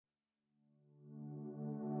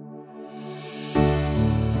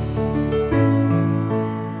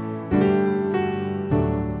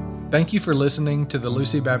Thank you for listening to the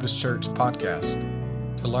Lucy Baptist Church podcast.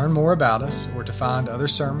 To learn more about us or to find other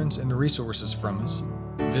sermons and resources from us,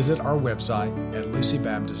 visit our website at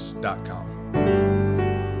lucybaptist.com.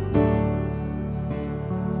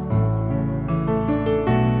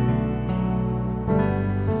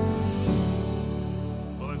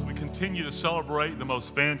 Well, as we continue to celebrate the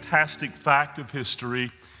most fantastic fact of history,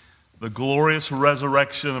 the glorious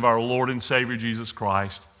resurrection of our Lord and Savior Jesus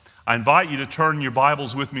Christ, I invite you to turn your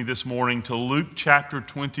Bibles with me this morning to Luke chapter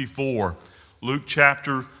 24. Luke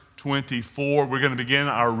chapter 24. We're going to begin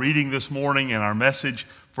our reading this morning and our message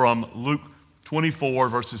from Luke 24,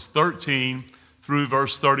 verses 13 through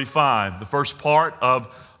verse 35. The first part of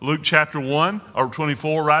Luke chapter 1, or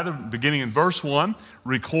 24 rather, beginning in verse 1,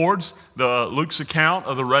 records Luke's account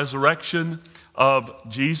of the resurrection of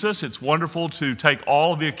Jesus. It's wonderful to take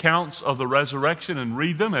all of the accounts of the resurrection and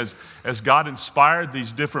read them as God inspired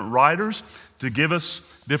these different writers to give us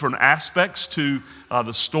different aspects to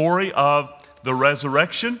the story of the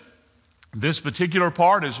resurrection. This particular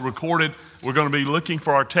part is recorded, we're going to be looking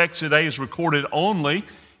for our text today, is recorded only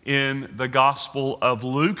in the Gospel of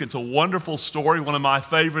Luke. It's a wonderful story, one of my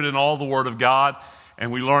favorite in all the Word of God,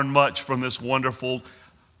 and we learn much from this wonderful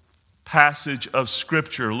passage of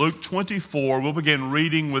Scripture. Luke 24, we'll begin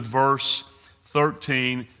reading with verse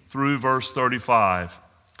 13 through verse 35.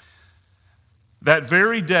 That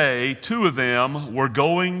very day, two of them were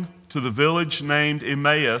going to the village named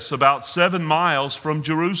Emmaus, about 7 miles from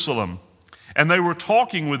Jerusalem, and they were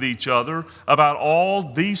talking with each other about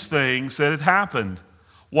all these things that had happened.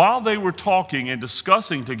 While they were talking and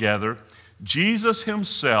discussing together, Jesus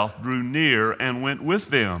himself drew near and went with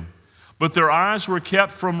them. But their eyes were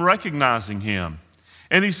kept from recognizing him.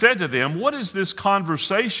 And he said to them, "What is this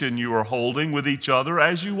conversation you are holding with each other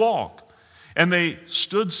as you walk?" And they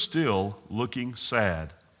stood still, looking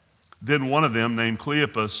sad. Then one of them, named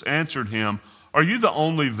Cleopas, answered him, "Are you the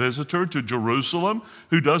only visitor to Jerusalem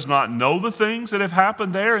who does not know the things that have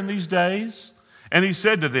happened there in these days?" And he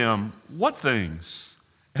said to them, "What things?"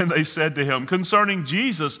 And they said to him, "Concerning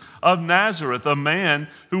Jesus of Nazareth, a man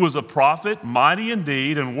who was a prophet, mighty in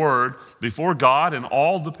deed and word before God and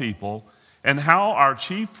all the people, and how our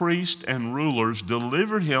chief priests and rulers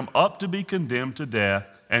delivered him up to be condemned to death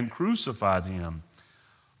and crucified him.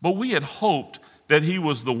 But we had hoped that he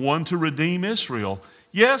was the one to redeem Israel.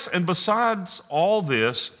 Yes, and besides all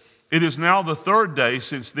this, it is now the third day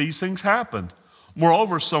since these things happened.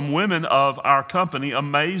 Moreover, some women of our company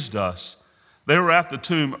amazed us. They were at the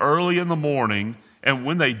tomb early in the morning, and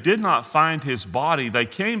when they did not find his body, they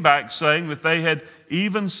came back saying that they had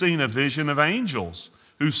even seen a vision of angels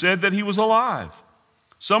who said that he was alive.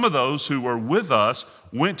 Some of those who were with us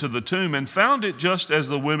went to the tomb and found it just as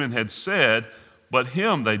the women had said, but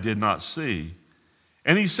him they did not see."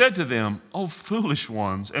 And he said to them, "O foolish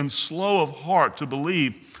ones, and slow of heart to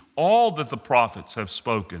believe all that the prophets have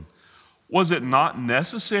spoken. Was it not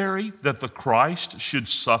necessary that the Christ should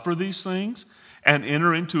suffer these things and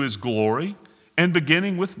enter into his glory?" And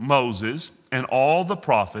beginning with Moses and all the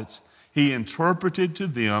prophets, he interpreted to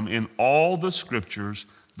them in all the scriptures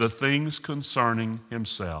the things concerning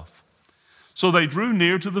himself. So they drew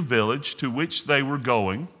near to the village to which they were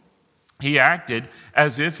going. He acted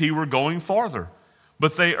as if he were going farther,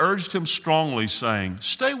 but they urged him strongly, saying,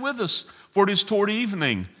 "Stay with us, for it is toward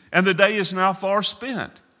evening, and the day is now far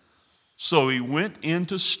spent." So he went in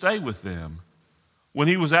to stay with them. When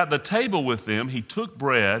he was at the table with them, he took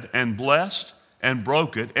bread and blessed and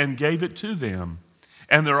broke it and gave it to them.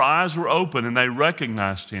 And their eyes were open and they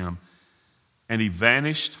recognized him, and he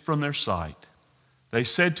vanished from their sight. They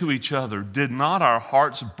said to each other, "Did not our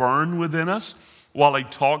hearts burn within us while he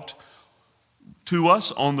talked to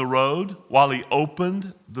us on the road, while he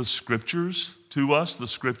opened the scriptures to us, the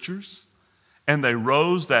scriptures?" And they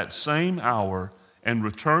rose that same hour and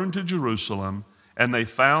returned to Jerusalem, and they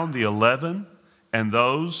found the 11 and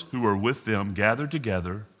those who were with them gathered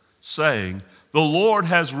together, saying, "The Lord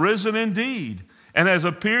has risen indeed, and has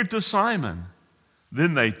appeared to Simon."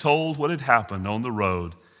 Then they told what had happened on the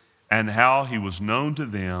road, and how he was known to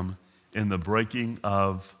them in the breaking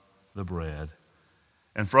of the bread.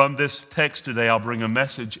 And from this text today, I'll bring a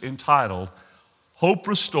message entitled, "Hope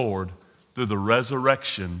Restored Through the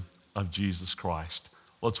Resurrection of Jesus Christ."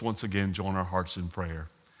 Let's once again join our hearts in prayer.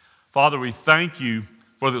 Father, we thank you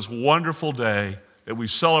for this wonderful day that we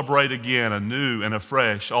celebrate again anew and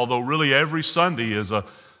afresh. Although really every Sunday is a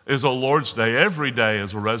Lord's Day, every day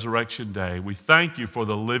is a resurrection day. We thank you for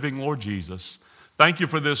the living Lord Jesus. Thank you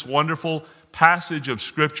for this wonderful passage of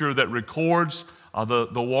Scripture that records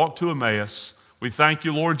the walk to Emmaus. We thank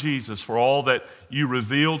you, Lord Jesus, for all that you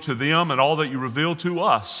revealed to them and all that you revealed to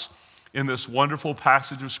us in this wonderful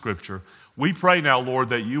passage of Scripture. We pray now, Lord,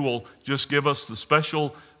 that you will just give us the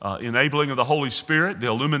special enabling of the Holy Spirit, the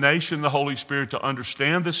illumination of the Holy Spirit to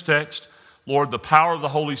understand this text. Lord, the power of the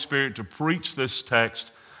Holy Spirit to preach this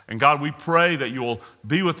text. And God, we pray that you will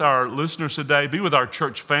be with our listeners today, be with our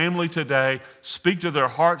church family today, speak to their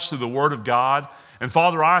hearts through the Word of God. And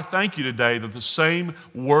Father, I thank you today that the same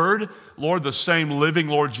Word, Lord, the same living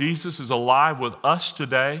Lord Jesus is alive with us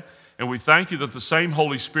today. And we thank you that the same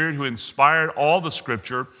Holy Spirit who inspired all the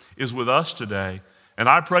Scripture is with us today. And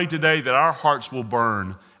I pray today that our hearts will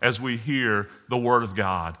burn as we hear the Word of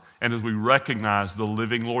God and as we recognize the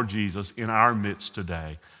living Lord Jesus in our midst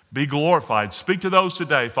today. Be glorified. Speak to those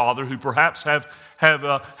today, Father, who perhaps have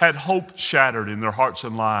had hope shattered in their hearts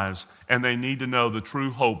and lives, and they need to know the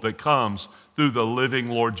true hope that comes through the living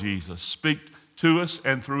Lord Jesus. Speak to us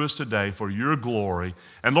and through us today for your glory.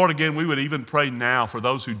 And Lord, again, we would even pray now for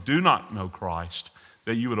those who do not know Christ,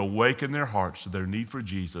 that you would awaken their hearts to their need for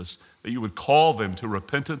Jesus, that you would call them to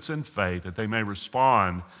repentance and faith, that they may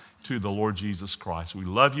respond to the Lord Jesus Christ. We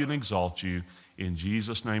love you and exalt you. In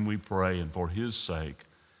Jesus' name we pray, and for his sake,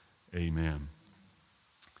 amen.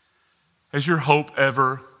 Has your hope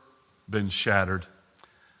ever been shattered?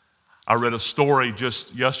 I read a story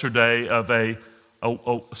just yesterday of a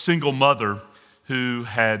single mother who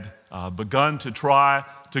had begun to try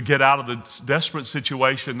to get out of the desperate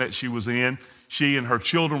situation that she was in. She and her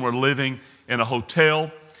children were living in a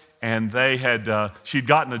hotel, and she'd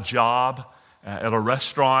gotten a job at a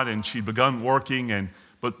restaurant, and she'd begun working,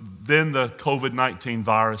 but then the COVID-19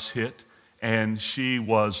 virus hit, and she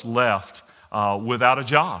was left without a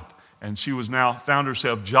job. And she was now found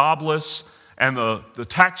herself jobless, and the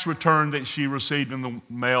tax return that she received in the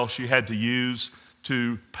mail she had to use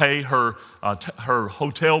to pay her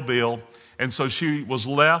hotel bill. And so she was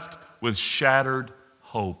left with shattered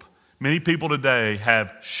hope. Many people today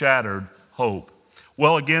have shattered hope.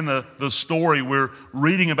 Well, again, the story we're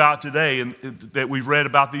reading about today and that we've read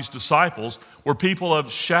about these disciples were people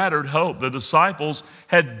of shattered hope. The disciples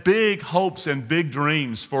had big hopes and big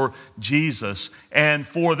dreams for Jesus and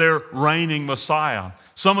for their reigning Messiah.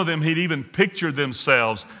 Some of them had even pictured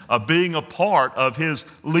themselves being a part of his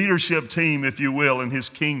leadership team, if you will, in his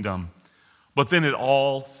kingdom. But then it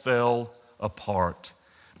all fell apart.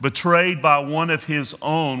 Betrayed by one of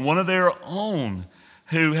their own,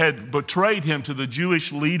 who had betrayed him to the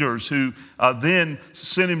Jewish leaders who then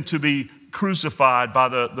sent him to be crucified by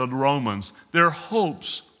the Romans. Their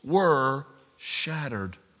hopes were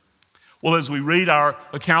shattered. Well, as we read our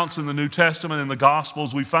accounts in the New Testament and the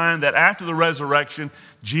Gospels, we find that after the resurrection,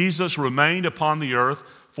 Jesus remained upon the earth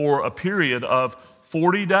for a period of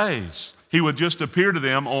 40 days. He would just appear to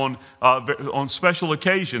them on special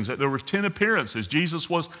occasions. There were 10 appearances. Jesus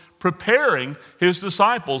was preparing his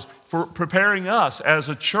disciples, for preparing us as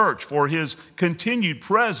a church for his continued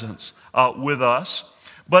presence with us.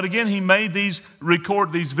 But again, he made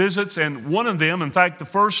record these visits, and one of them, in fact, the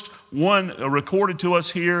first one recorded to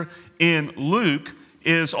us here in Luke,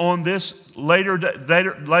 is on this later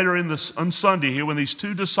on Sunday here when these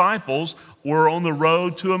two disciples were on the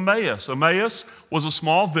road to Emmaus. Emmaus was a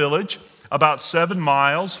small village about 7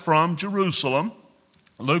 miles from Jerusalem.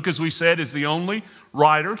 Luke, as we said, is the only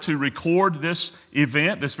writer to record this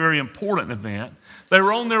event, this very important event. They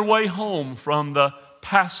were on their way home from the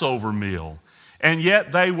Passover meal, and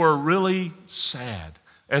yet they were really sad.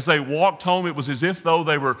 As they walked home, it was as if though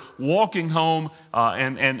they were walking home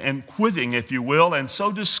and quitting, if you will, and so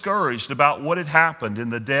discouraged about what had happened in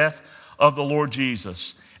the death of the Lord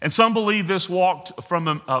Jesus. And some believe this walk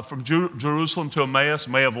from Jerusalem to Emmaus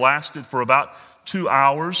may have lasted for about 2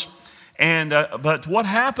 hours. But what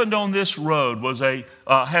happened on this road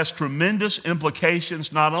has tremendous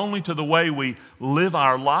implications not only to the way we live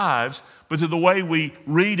our lives, but to the way we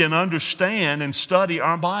read and understand and study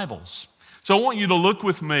our Bibles. So I want you to look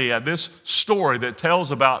with me at this story that tells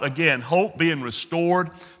about, again, hope being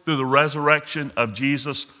restored through the resurrection of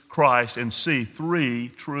Jesus Christ, and see 3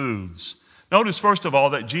 truths. Notice, first of all,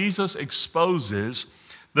 that Jesus exposes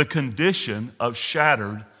the condition of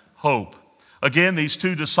shattered hope. Again, these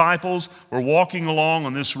two disciples were walking along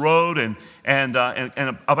on this road and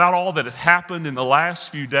about all that had happened in the last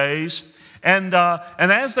few days. And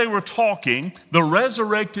as they were talking, the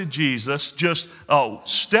resurrected Jesus just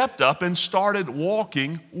stepped up and started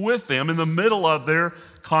walking with them in the middle of their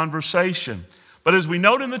conversation. But as we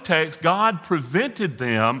note in the text, God prevented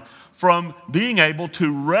them from being able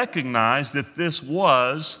to recognize that this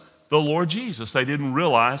was the Lord Jesus. They didn't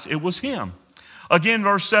realize it was him. Again,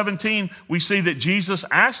 verse 17, we see that Jesus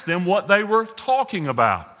asked them what they were talking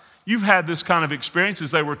about. You've had this kind of experience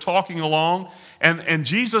as they were talking along, and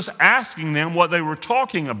Jesus asking them what they were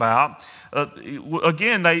talking about.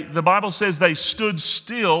 Again, the Bible says they stood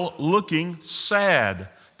still looking sad.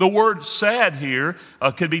 The word sad here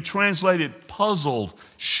could be translated puzzled,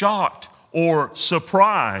 shocked, or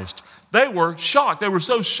surprised. They were shocked. They were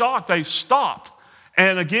so shocked they stopped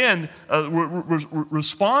and again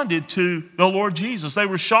responded to the Lord Jesus. They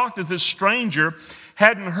were shocked that this stranger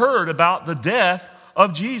hadn't heard about the death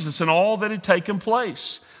of Jesus and all that had taken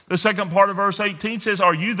place. The second part of verse 18 says,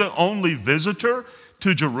 "Are you the only visitor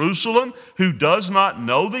to Jerusalem who does not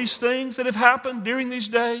know these things that have happened during these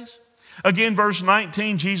days?" Again, verse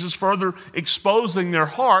 19, Jesus, further exposing their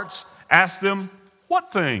hearts, asked them,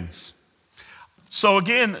 "What things?" So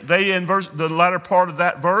again, they in the latter part of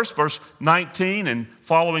that verse 19 and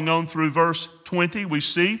following on through verse 20, we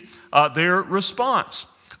see their response.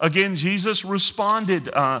 Again, Jesus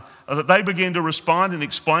responded. They began to respond and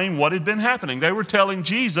explain what had been happening. They were telling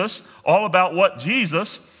Jesus all about what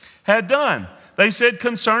Jesus had done. They said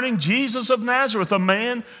concerning Jesus of Nazareth, a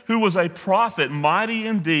man who was a prophet, mighty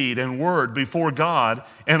in deed and word before God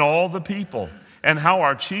and all the people, and how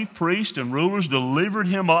our chief priests and rulers delivered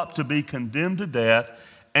him up to be condemned to death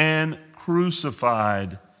and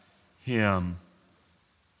crucified him.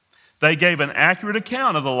 They gave an accurate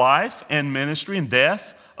account of the life and ministry and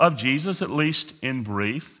death of Jesus, at least in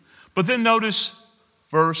brief. But then notice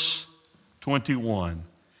verse 21.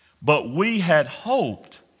 "But we had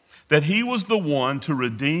hoped that he was the one to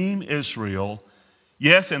redeem Israel.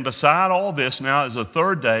 Yes, and beside all this, now is the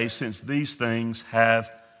third day since these things have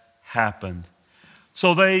happened."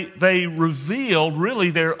 So they revealed really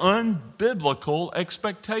their unbiblical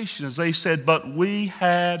expectations. They said, "But we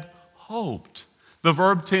had hoped." The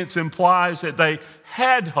verb tense implies that they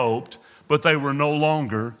had hoped, but they were no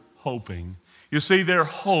longer hoping. You see, their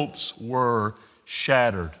hopes were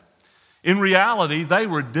shattered. In reality, they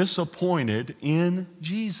were disappointed in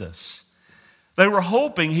Jesus. They were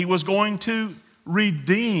hoping he was going to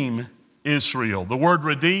redeem Israel. The word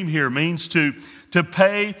redeem here means to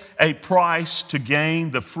pay a price to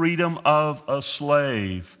gain the freedom of a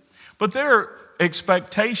slave. But their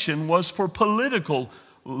expectation was for political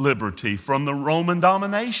liberty from the Roman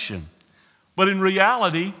domination. But in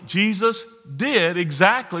reality, Jesus did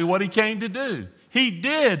exactly what he came to do. He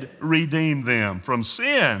did redeem them from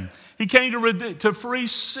sin. He came to free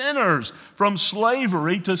sinners from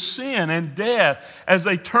slavery to sin and death as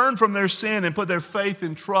they turned from their sin and put their faith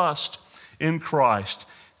and trust in Christ.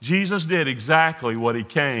 Jesus did exactly what he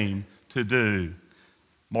came to do.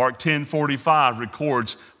 Mark 10:45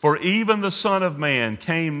 records, "For even the Son of Man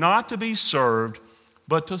came not to be served,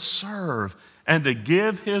 but to serve, and to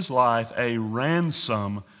give his life a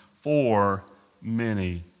ransom for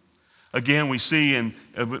many." Again, we see in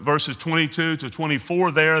verses 22 to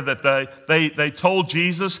 24 there that they told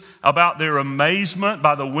Jesus about their amazement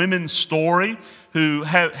by the women's story, who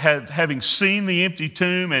having seen the empty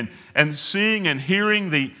tomb and seeing and hearing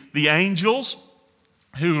the angels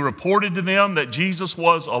who reported to them that Jesus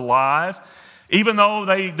was alive. Even though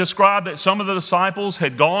they described that some of the disciples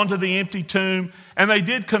had gone to the empty tomb, and they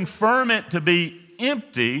did confirm it to be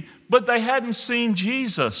empty, but they hadn't seen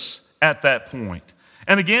Jesus at that point.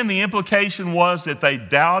 And again, the implication was that they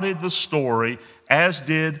doubted the story, as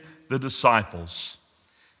did the disciples.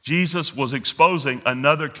 Jesus was exposing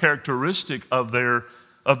another characteristic of their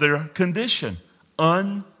condition: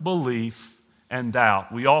 unbelief and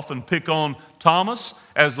doubt. We often pick on Thomas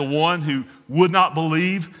as the one who would not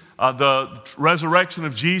believe the resurrection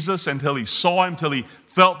of Jesus until he saw him, till he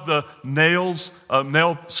felt the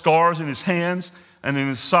nail scars in his hands and in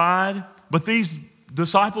his side. But these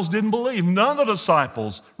disciples didn't believe. None of the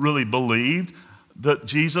disciples really believed that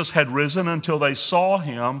Jesus had risen until they saw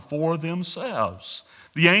him for themselves.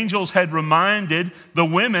 The angels had reminded the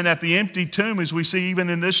women at the empty tomb, as we see even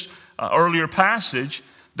in this earlier passage,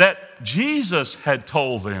 that Jesus had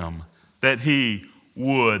told them that he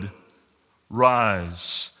would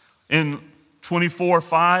rise. In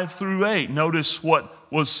 24:5 through 8, notice what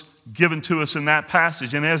was given to us in that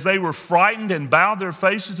passage. "And as they were frightened and bowed their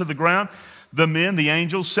faces to the ground, the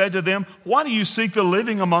angels said to them, 'Why do you seek the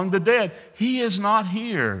living among the dead? He is not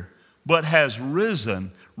here, but has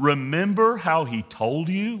risen. Remember how he told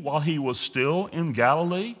you while he was still in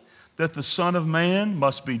Galilee, that the Son of Man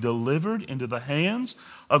must be delivered into the hands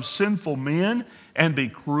of sinful men and be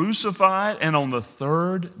crucified, and on the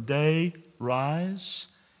third day rise?'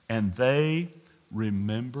 And they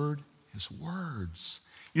remembered his words."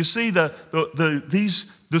 You see,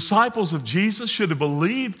 these disciples of Jesus should have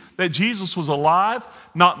believed that Jesus was alive,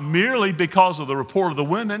 not merely because of the report of the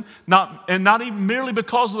women, not even merely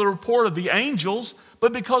because of the report of the angels,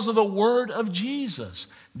 but because of the word of Jesus.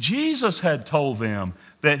 Jesus had told them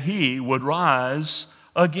that he would rise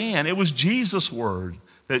again. It was Jesus' word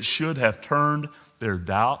that should have turned their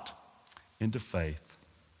doubt into faith.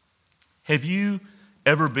 Have you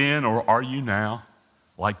ever been, or are you now,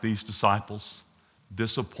 like these disciples,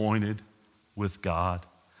 disappointed with God?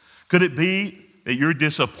 Could it be that your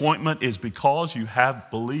disappointment is because you have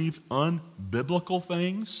believed unbiblical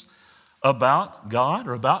things about God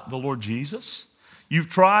or about the Lord Jesus? You've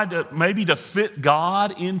tried to fit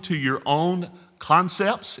God into your own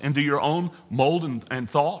concepts, into your own mold and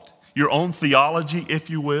thought, your own theology, if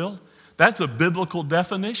you will. That's a biblical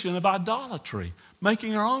definition of idolatry,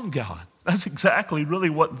 making our own God. That's exactly really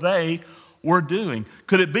what they were doing.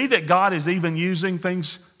 Could it be that God is even using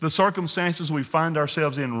things, the circumstances we find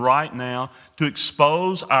ourselves in right now, to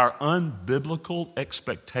expose our unbiblical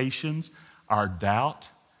expectations, our doubt,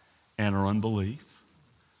 and our unbelief?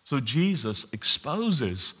 So Jesus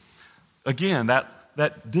exposes, again,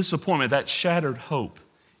 that disappointment, that shattered hope,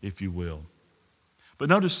 if you will. But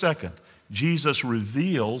notice second, Jesus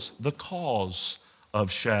reveals the cause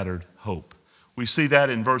of shattered hope. We see that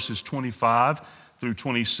in verses 25 through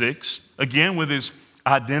 26. Again, with his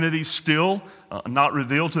identity still not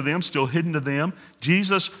revealed to them, still hidden to them,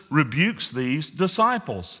 Jesus rebukes these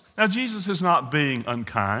disciples. Now, Jesus is not being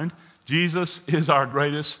unkind. Jesus is our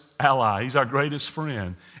greatest ally. He's our greatest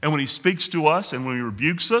friend. And when he speaks to us and when he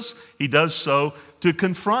rebukes us, he does so to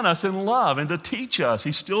confront us in love and to teach us.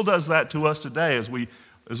 He still does that to us today as we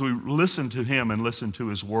listen to him and listen to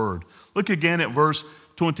his word. Look again at verse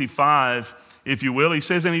 25, if you will. He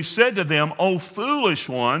says, "And he said to them, O foolish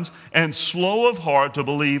ones, and slow of heart to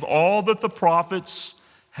believe all that the prophets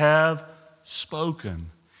have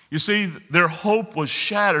spoken." You see, their hope was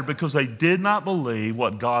shattered because they did not believe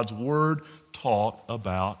what God's word taught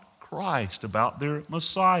about Christ, about their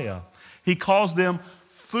Messiah. He calls them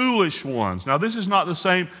foolish ones. Now, this is not the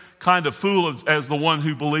same kind of fool as the one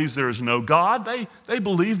who believes there is no God. They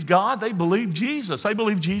believed God. They believed Jesus. They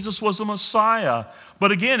believed Jesus was the Messiah.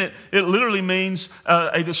 But again, it literally means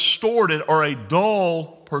a distorted or a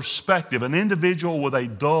dull perspective, an individual with a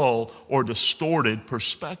dull or distorted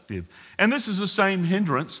perspective. And this is the same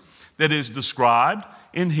hindrance that is described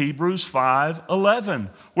in Hebrews 5:11,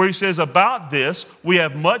 where he says, "About this we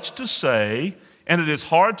have much to say, and it is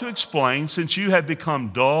hard to explain since you have become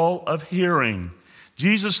dull of hearing."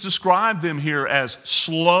 Jesus described them here as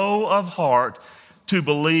slow of heart to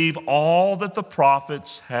believe all that the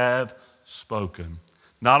prophets have spoken.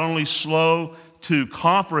 Not only slow to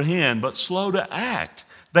comprehend, but slow to act.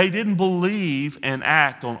 They didn't believe and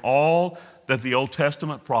act on all that the Old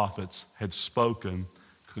Testament prophets had spoken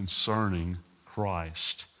concerning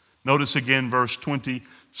Christ. Notice again verse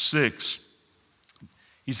 26.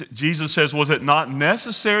 Jesus says, "Was it not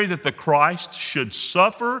necessary that the Christ should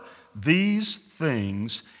suffer these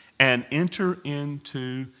things and enter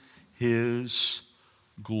into his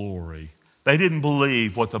glory?" They didn't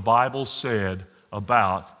believe what the Bible said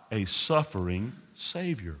about a suffering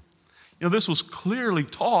Savior. You know, this was clearly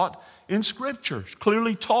taught in Scripture,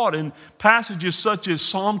 clearly taught in passages such as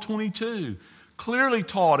Psalm 22, clearly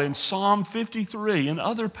taught in Psalm 53 and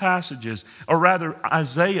other passages, or rather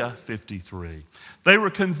Isaiah 53. They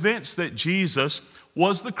were convinced that Jesus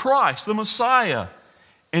was the Christ, the Messiah,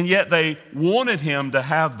 and yet they wanted him to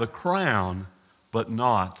have the crown, but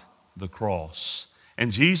not the cross.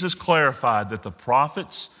 And Jesus clarified that the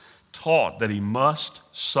prophets taught that he must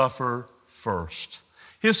suffer first.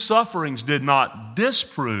 His sufferings did not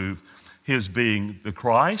disprove his being the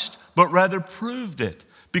Christ, but rather proved it,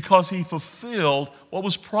 because he fulfilled what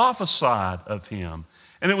was prophesied of him.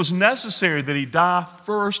 And it was necessary that he die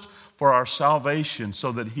first for our salvation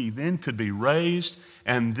so that he then could be raised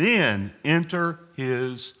and then enter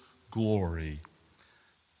his glory.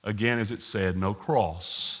 Again, as it said, no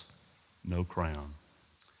cross, no crown.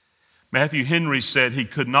 Matthew Henry said he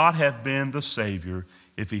could not have been the Savior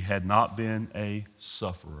if he had not been a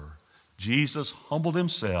sufferer. Jesus humbled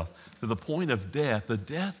himself to the point of death, the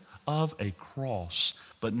death of a cross.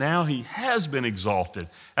 But now he has been exalted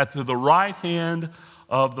at the right hand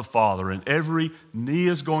of the Father, and every knee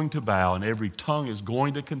is going to bow and every tongue is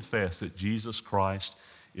going to confess that Jesus Christ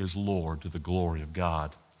is Lord, to the glory of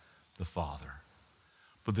God the Father.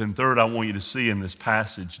 But then third, I want you to see in this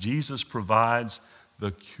passage, Jesus provides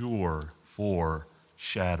the cure for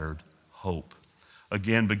shattered hope.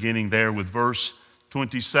 Again, beginning there with verse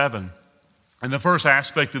 27. And the first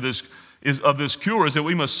aspect of this cure is that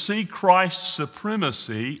we must see Christ's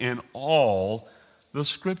supremacy in all the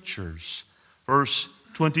Scriptures. Verse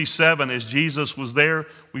 27, as Jesus was there,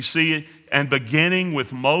 we see and beginning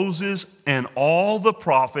with Moses and all the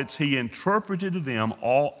prophets, he interpreted to them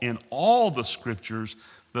in all the scriptures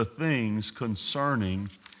the things concerning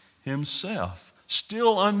himself.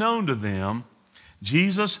 Still unknown to them,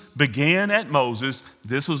 Jesus began at Moses.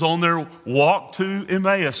 This was on their walk to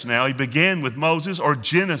Emmaus now. He began with Moses, or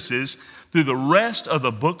Genesis, through the rest of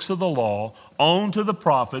the books of the law, on to the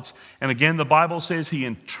prophets. And again, the Bible says he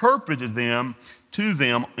interpreted to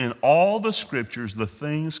them in all the scriptures the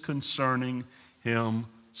things concerning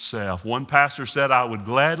himself. One pastor said, I would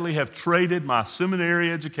gladly have traded my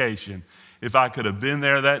seminary education if I could have been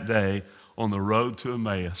there that day on the road to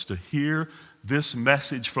Emmaus to hear this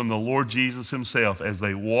message from the Lord Jesus himself as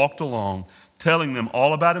they walked along, telling them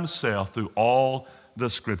all about himself through all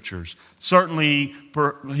the scriptures. Certainly,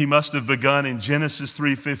 he must have begun in Genesis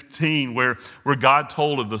 3:15, where God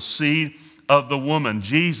told of the seed of the woman,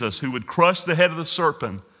 Jesus, who would crush the head of the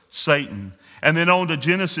serpent, Satan. And then on to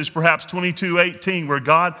Genesis perhaps 22:18, where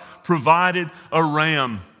God provided a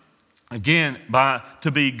ram, again,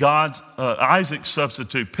 to be Isaac's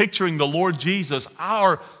substitute, picturing the Lord Jesus,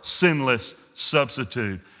 our sinless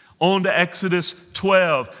substitute. On to Exodus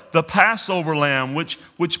 12, the Passover lamb, which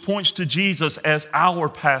points to Jesus as our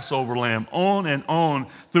Passover lamb. On and on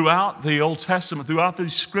throughout the Old Testament, throughout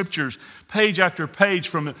these scriptures, page after page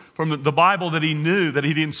from the Bible that he knew, that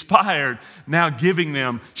he'd inspired, now giving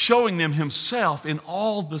them, showing them himself in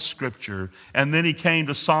all the scripture. And then he came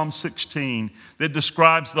to Psalm 16 that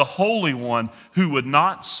describes the Holy One who would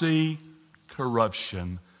not see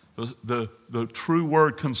corruption. The true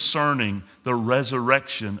word concerning the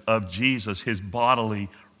resurrection of Jesus, his bodily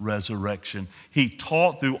resurrection. He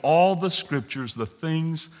taught through all the scriptures the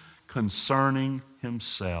things concerning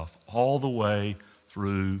himself, all the way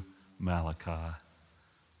through Malachi.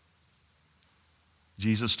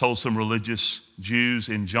 Jesus told some religious Jews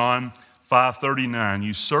in John 5:39,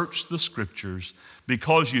 you search the scriptures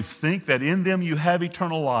because you think that in them you have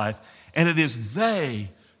eternal life, and it is they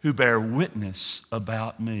who bear witness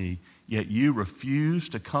about me, yet you refuse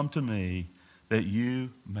to come to me that you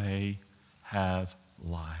may have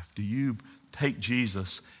life. Do you take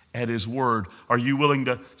Jesus at his word? Are you willing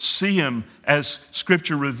to see him as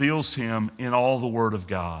Scripture reveals him in all the Word of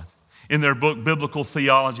God? In their book, Biblical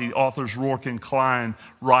Theology, authors Rourke and Klein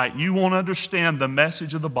write, you won't understand the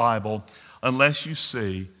message of the Bible unless you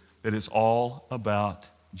see that it's all about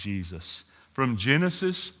Jesus. From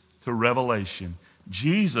Genesis to Revelation,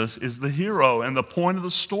 Jesus is the hero and the point of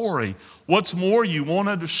the story. What's more, you won't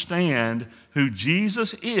understand who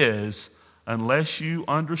Jesus is unless you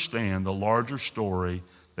understand the larger story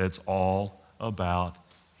that's all about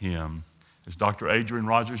him. As Dr. Adrian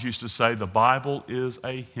Rogers used to say, the Bible is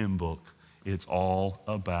a hymn book. It's all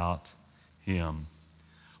about him.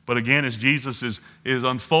 But again, as Jesus is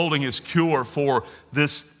unfolding his cure for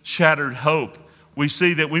this shattered hope, we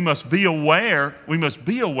see that we must be aware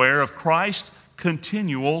of Christ's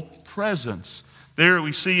continual presence. There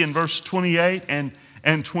we see in verse 28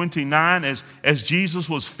 and 29, as Jesus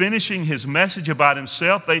was finishing his message about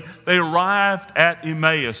himself, they arrived at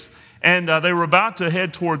Emmaus. And they were about to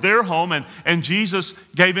head toward their home, and Jesus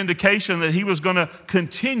gave indication that he was going to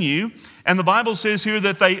continue. And the Bible says here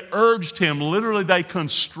that they urged him, literally they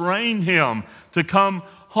constrained him to come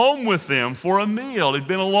home with them for a meal. It'd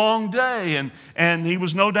been a long day, and he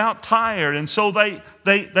was no doubt tired. And so they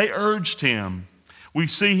urged him. We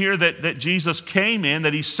see here that Jesus came in,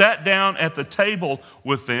 that he sat down at the table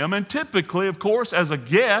with them. And typically, of course, as a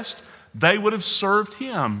guest, they would have served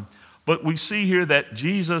him. But we see here that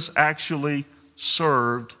Jesus actually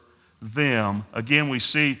served them. Again, we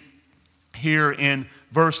see here in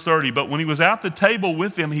verse 30, but when he was at the table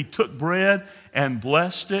with them, he took bread and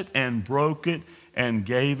blessed it and broke it and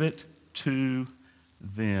gave it to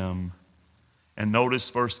them. And notice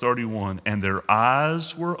verse 31, and their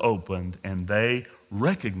eyes were opened and they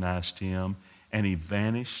recognized him, and he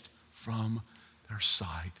vanished from their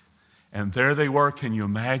sight. And there they were. Can you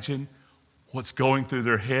imagine what's going through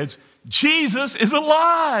their heads? Jesus is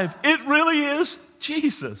alive. It really is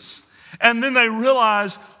Jesus. And then they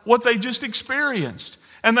realize what they just experienced.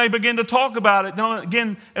 And they begin to talk about it. Now,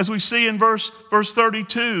 again, as we see in verse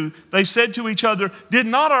 32, they said to each other, did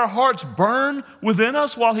not our hearts burn within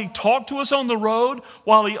us while he talked to us on the road,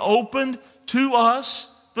 while he opened to us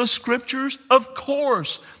the scriptures? Of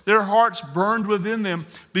course, their hearts burned within them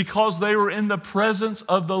because they were in the presence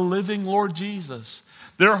of the living Lord Jesus.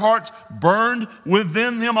 Their hearts burned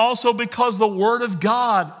within them also because the Word of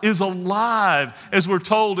God is alive, as we're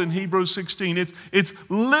told in Hebrews 16. It's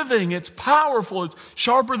living, it's powerful, it's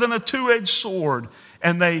sharper than a two-edged sword.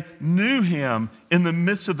 And they knew him in the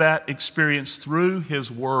midst of that experience through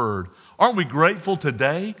his Word. Aren't we grateful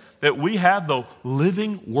today that we have the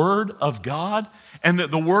living Word of God and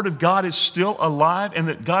that the Word of God is still alive and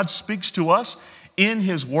that God speaks to us in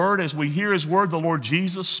His Word? As we hear His Word, the Lord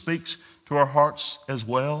Jesus speaks to our hearts as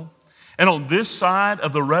well. And on this side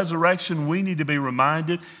of the resurrection, we need to be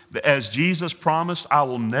reminded that as Jesus promised, I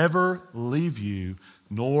will never leave you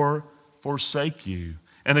nor forsake you.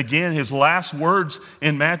 And again, His last words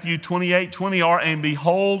in Matthew 28:20 are, and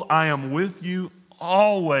behold, I am with you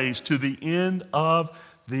always to the end of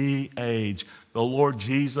the age. The Lord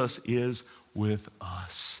Jesus is with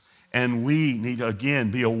us. And we need to,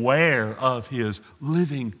 again, be aware of His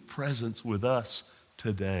living presence with us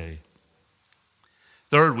today.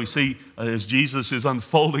 Third, we see as Jesus is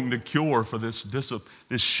unfolding the cure for this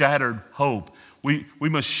shattered hope, we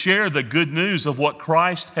must share the good news of what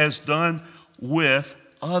Christ has done with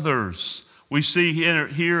others. We see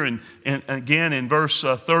here and again in verse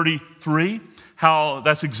 33 how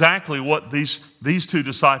that's exactly what these two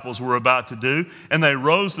disciples were about to do. And they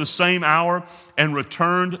rose the same hour and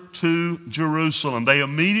returned to Jerusalem. They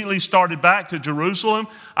immediately started back to Jerusalem.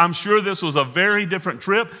 I'm sure this was a very different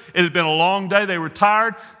trip. It had been a long day. They were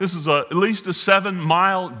tired. This is at least a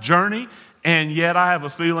 7-mile journey. And yet I have a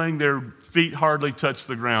feeling their feet hardly touched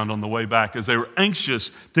the ground on the way back as they were anxious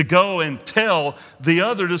to go and tell the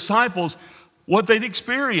other disciples what they'd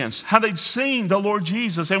experienced, how they'd seen the Lord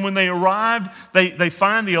Jesus. And when they arrived, they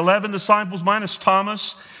find the 11 disciples minus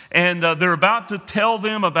Thomas, and they're about to tell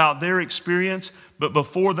them about their experience. But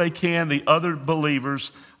before they can, the other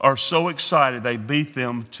believers are so excited they beat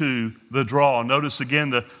them to the draw. Notice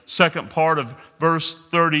again the second part of verse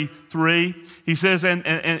 33. He says, and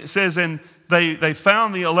it says, and they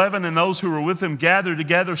found the 11 and those who were with them gathered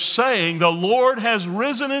together, saying, the Lord has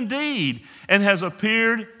risen indeed and has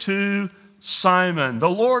appeared to Simon. The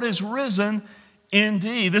Lord is risen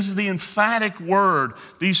indeed. This is the emphatic word.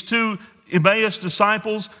 These two Emmaus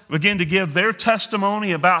disciples begin to give their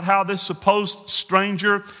testimony about how this supposed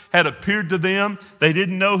stranger had appeared to them. They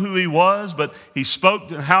didn't know who he was, but he spoke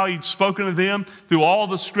to how he'd spoken to them through all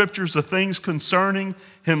the scriptures, the things concerning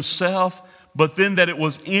himself. But then that it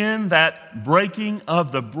was in that breaking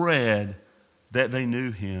of the bread that they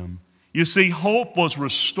knew him. You see, hope was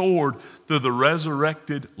restored through the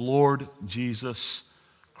resurrected Lord Jesus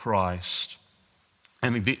Christ.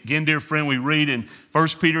 And again, dear friend, we read in 1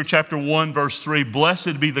 Peter chapter 1, verse 3,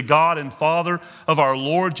 blessed be the God and Father of our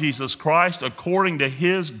Lord Jesus Christ. According to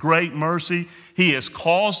His great mercy, He has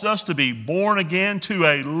caused us to be born again to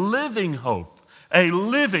a living hope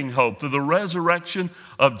through the resurrection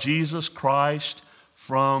of Jesus Christ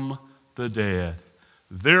from the dead.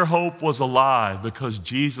 Their hope was alive because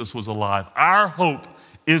Jesus was alive. Our hope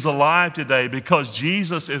is alive today because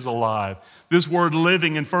Jesus is alive. This word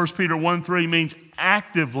living in 1 Peter 1:3 means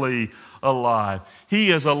actively alive.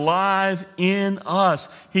 He is alive in us.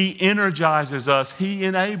 He energizes us. He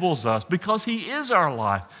enables us because He is our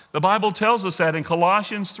life. The Bible tells us that in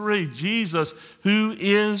Colossians 3, Jesus, who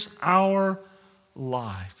is our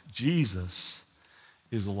life. Jesus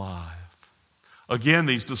is alive. Again,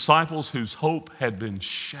 these disciples whose hope had been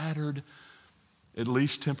shattered, at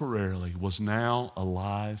least temporarily, was now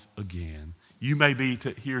alive again. You may be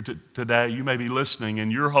here today, you may be listening,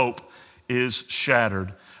 and your hope is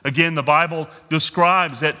shattered. Again, the Bible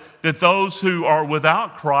describes that those who are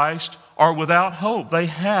without Christ are without hope. They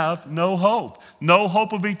have no hope. No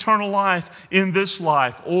hope of eternal life in this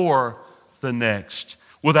life or the next.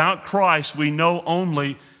 Without Christ, we know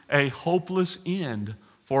only a hopeless end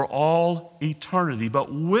for all eternity. But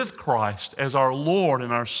with Christ as our Lord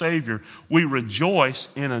and our Savior, we rejoice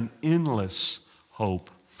in an endless hope.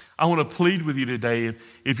 I want to plead with you today,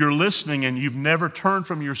 if you're listening and you've never turned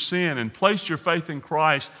from your sin and placed your faith in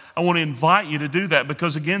Christ, I want to invite you to do that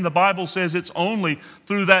because, again, the Bible says it's only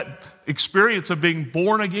through that experience of being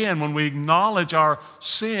born again, when we acknowledge our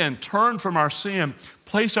sin, turn from our sin,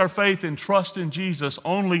 place our faith and trust in Jesus,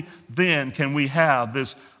 only then can we have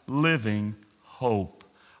this living hope.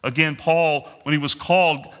 Again, Paul, when he was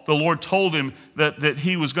called, the Lord told him that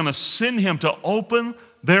He was going to send him to open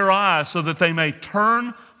their eyes so that they may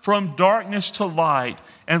turn from darkness to light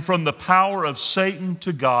and from the power of Satan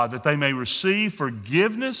to God, that they may receive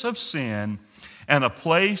forgiveness of sin and a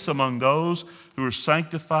place among those who are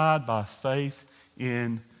sanctified by faith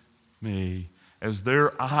in me. As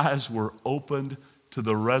their eyes were opened to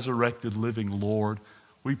the resurrected living Lord,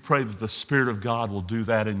 we pray that the Spirit of God will do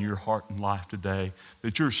that in your heart and life today,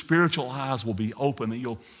 that your spiritual eyes will be open, that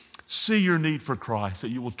you'll see your need for Christ, that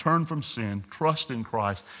you will turn from sin, trust in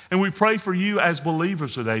Christ. And we pray for you as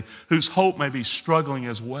believers today whose hope may be struggling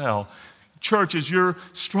as well. Church, as you're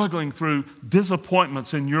struggling through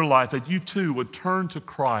disappointments in your life, that you too would turn to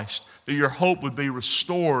Christ, that your hope would be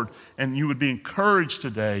restored, and you would be encouraged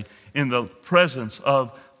today in the presence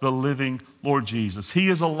of the living Lord Jesus. He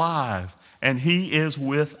is alive, and He is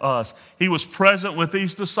with us. He was present with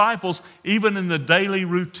these disciples, even in the daily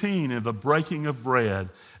routine of the breaking of bread.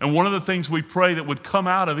 And one of the things we pray that would come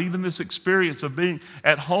out of even this experience of being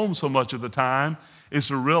at home so much of the time is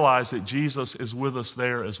to realize that Jesus is with us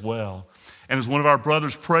there as well. And as one of our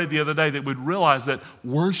brothers prayed the other day, that we'd realize that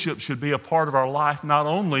worship should be a part of our life, not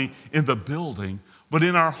only in the building, but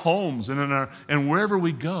in our homes and wherever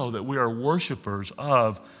we go, that we are worshipers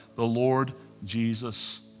of the Lord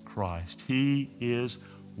Jesus Christ. He is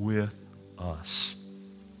with us.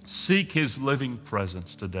 Seek His living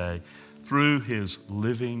presence today through His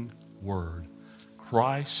living word.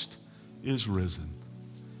 Christ is risen.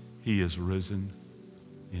 He is risen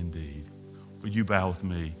indeed. Will you bow with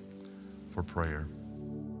me for prayer?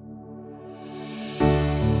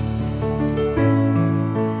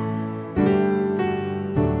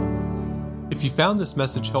 If you found this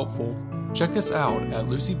message helpful, check us out at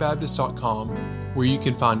lucybaptist.com, where you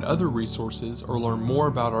can find other resources or learn more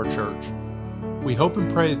about our church. We hope and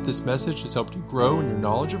pray that this message has helped you grow in your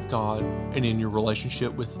knowledge of God and in your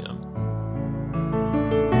relationship with Him.